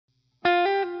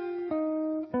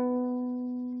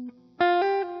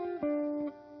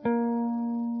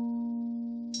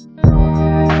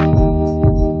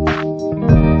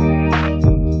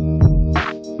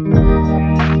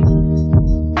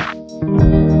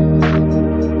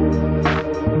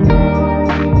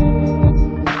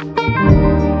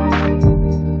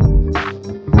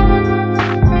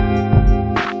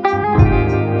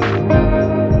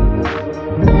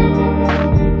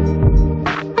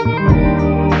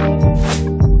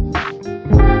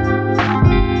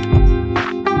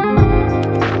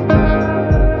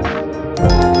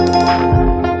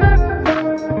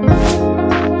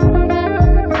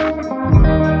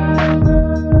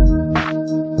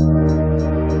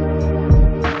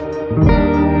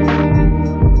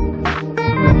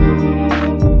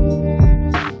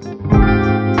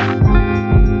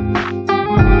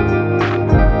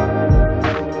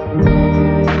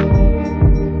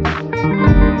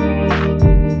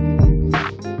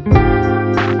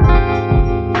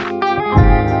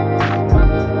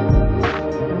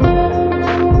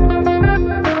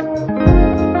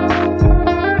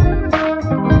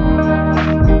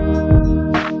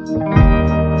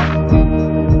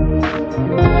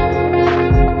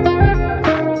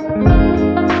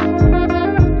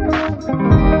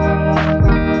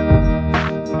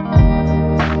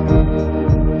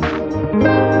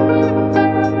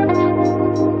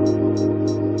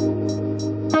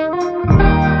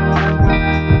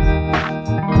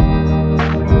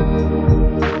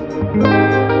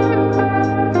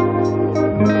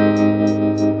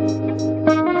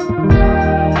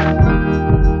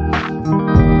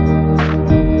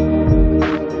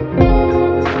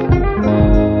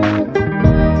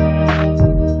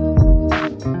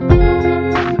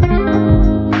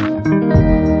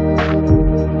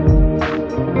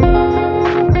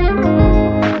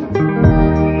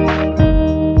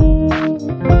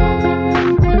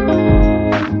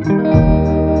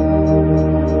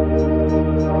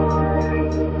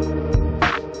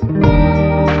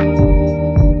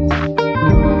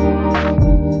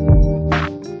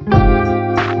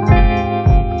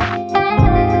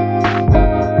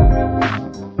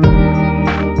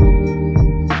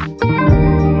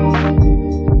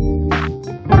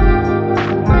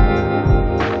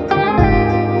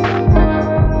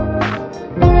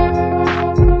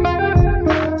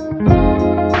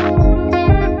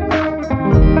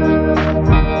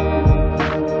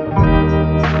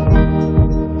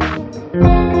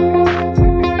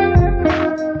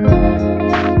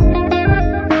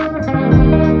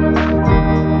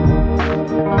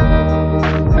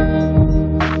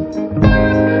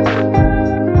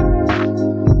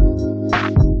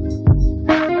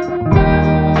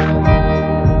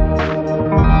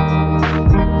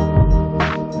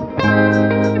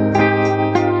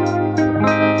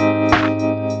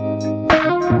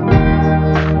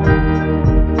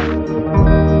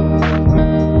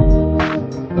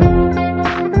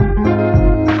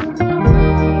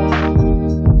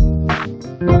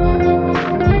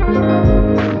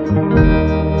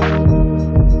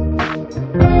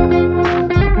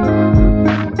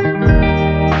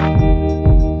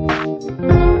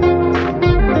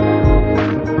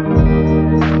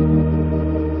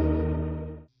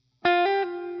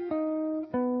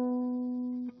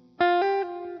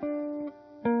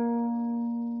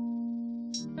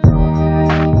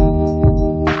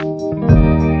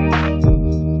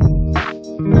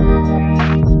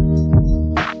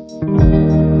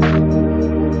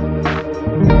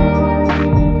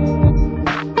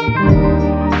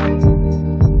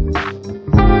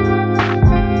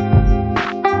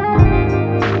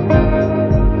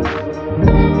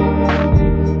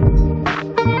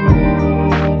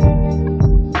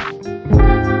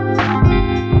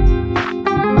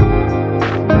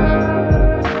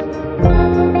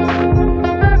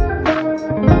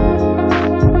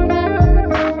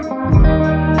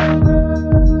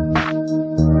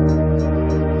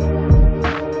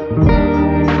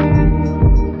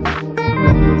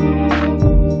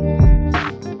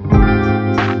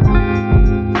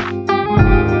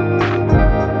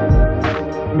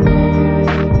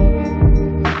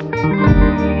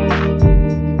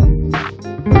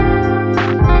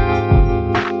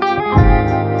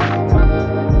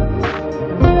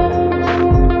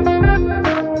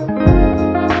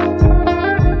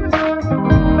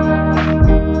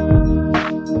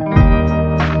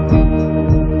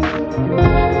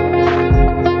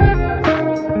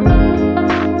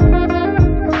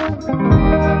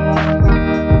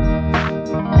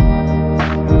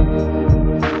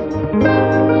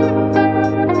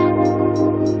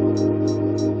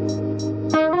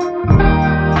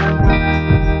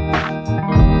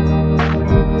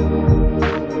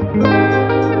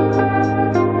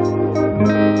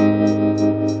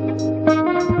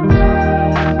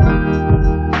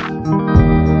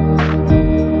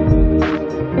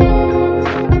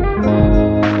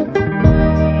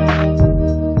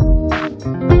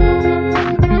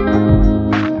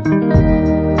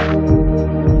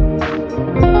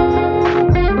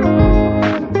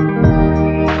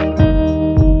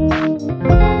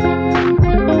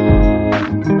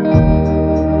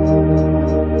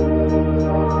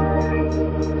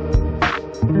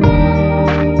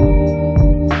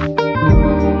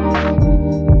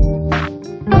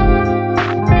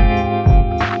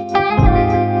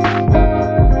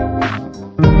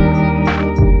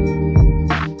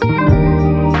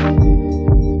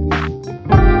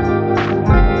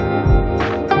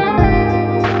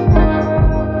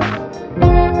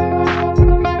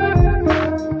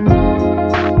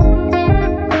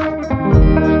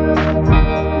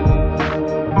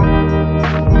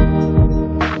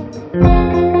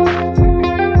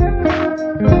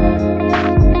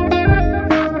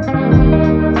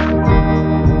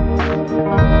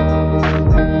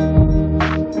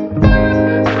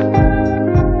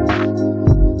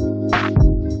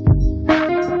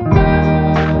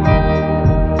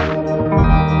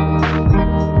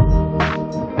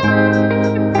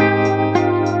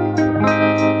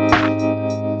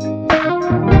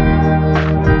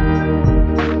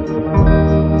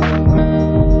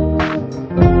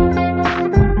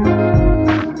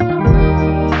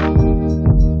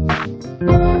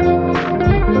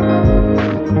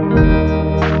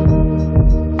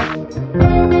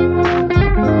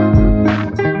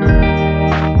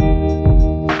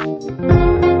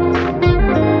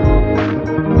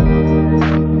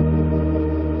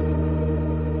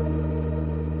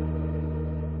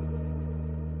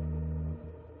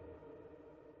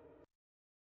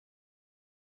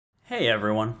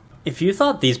everyone. If you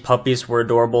thought these puppies were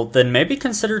adorable, then maybe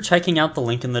consider checking out the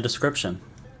link in the description.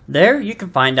 There you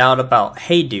can find out about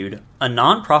Hey Dude, a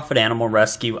non-profit animal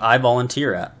rescue I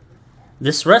volunteer at.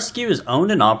 This rescue is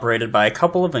owned and operated by a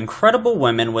couple of incredible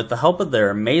women with the help of their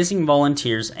amazing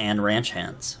volunteers and ranch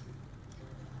hands.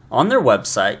 On their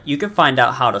website, you can find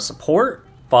out how to support,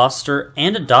 foster,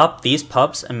 and adopt these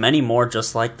pups and many more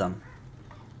just like them.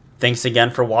 Thanks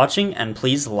again for watching, and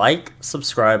please like,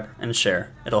 subscribe, and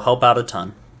share. It'll help out a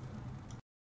ton.